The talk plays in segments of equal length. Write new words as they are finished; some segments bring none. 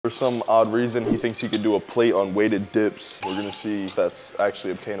For some odd reason, he thinks he could do a plate on weighted dips. We're gonna see if that's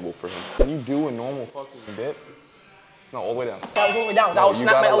actually obtainable for him. Can you do a normal fucking dip? No, all the way down. That was all the way down. I would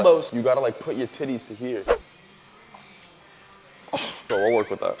snap my elbows. You gotta like put your titties to here. Bro, we'll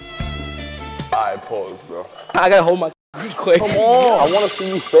work with that. I pause, bro. I gotta hold my quick. Come on, I wanna see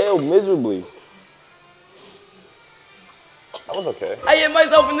you fail miserably. That was okay. I hit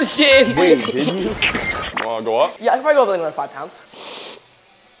myself in the shin. Wait, did you? You wanna go up? Yeah, I could probably go up like another 5 pounds.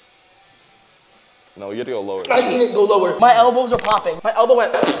 No, you gotta go lower. I didn't go lower. My elbows are popping. My elbow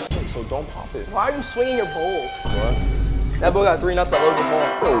went. So don't pop it. Why are you swinging your bowls? What? That boy got 3 nuts that loaded the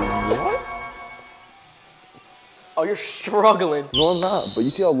ball. Bro, what? Oh, you're struggling. No, I'm not. But you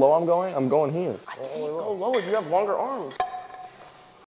see how low I'm going? I'm going here. I can't go lower. You have longer arms.